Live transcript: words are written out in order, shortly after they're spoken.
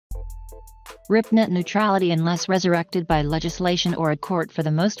RIP net neutrality unless resurrected by legislation or a court. For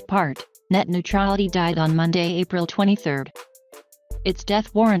the most part, net neutrality died on Monday, April 23. Its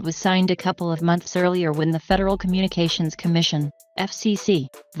death warrant was signed a couple of months earlier when the Federal Communications Commission, FCC,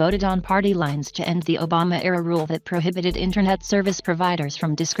 voted on party lines to end the Obama-era rule that prohibited Internet service providers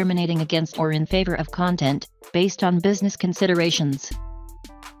from discriminating against or in favor of content based on business considerations.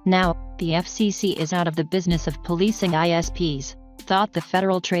 Now, the FCC is out of the business of policing ISPs. Thought the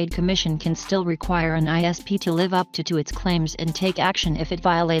Federal Trade Commission can still require an ISP to live up to its claims and take action if it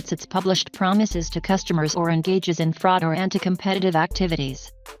violates its published promises to customers or engages in fraud or anti-competitive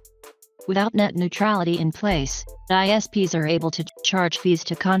activities. Without net neutrality in place, ISPs are able to charge fees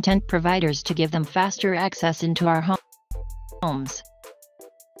to content providers to give them faster access into our homes.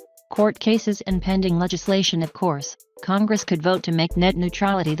 Court cases and pending legislation. Of course, Congress could vote to make net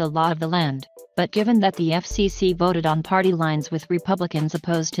neutrality the law of the land, but given that the FCC voted on party lines with Republicans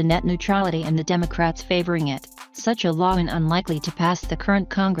opposed to net neutrality and the Democrats favoring it, such a law is unlikely to pass the current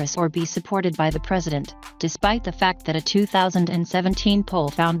Congress or be supported by the president, despite the fact that a 2017 poll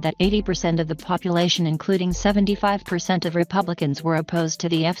found that 80% of the population, including 75% of Republicans, were opposed to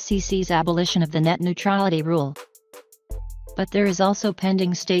the FCC's abolition of the net neutrality rule. But there is also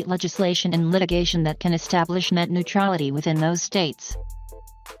pending state legislation and litigation that can establish net neutrality within those states.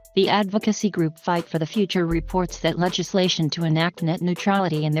 The advocacy group Fight for the Future reports that legislation to enact net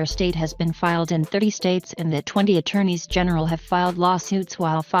neutrality in their state has been filed in 30 states and that 20 attorneys general have filed lawsuits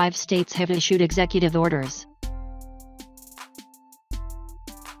while 5 states have issued executive orders.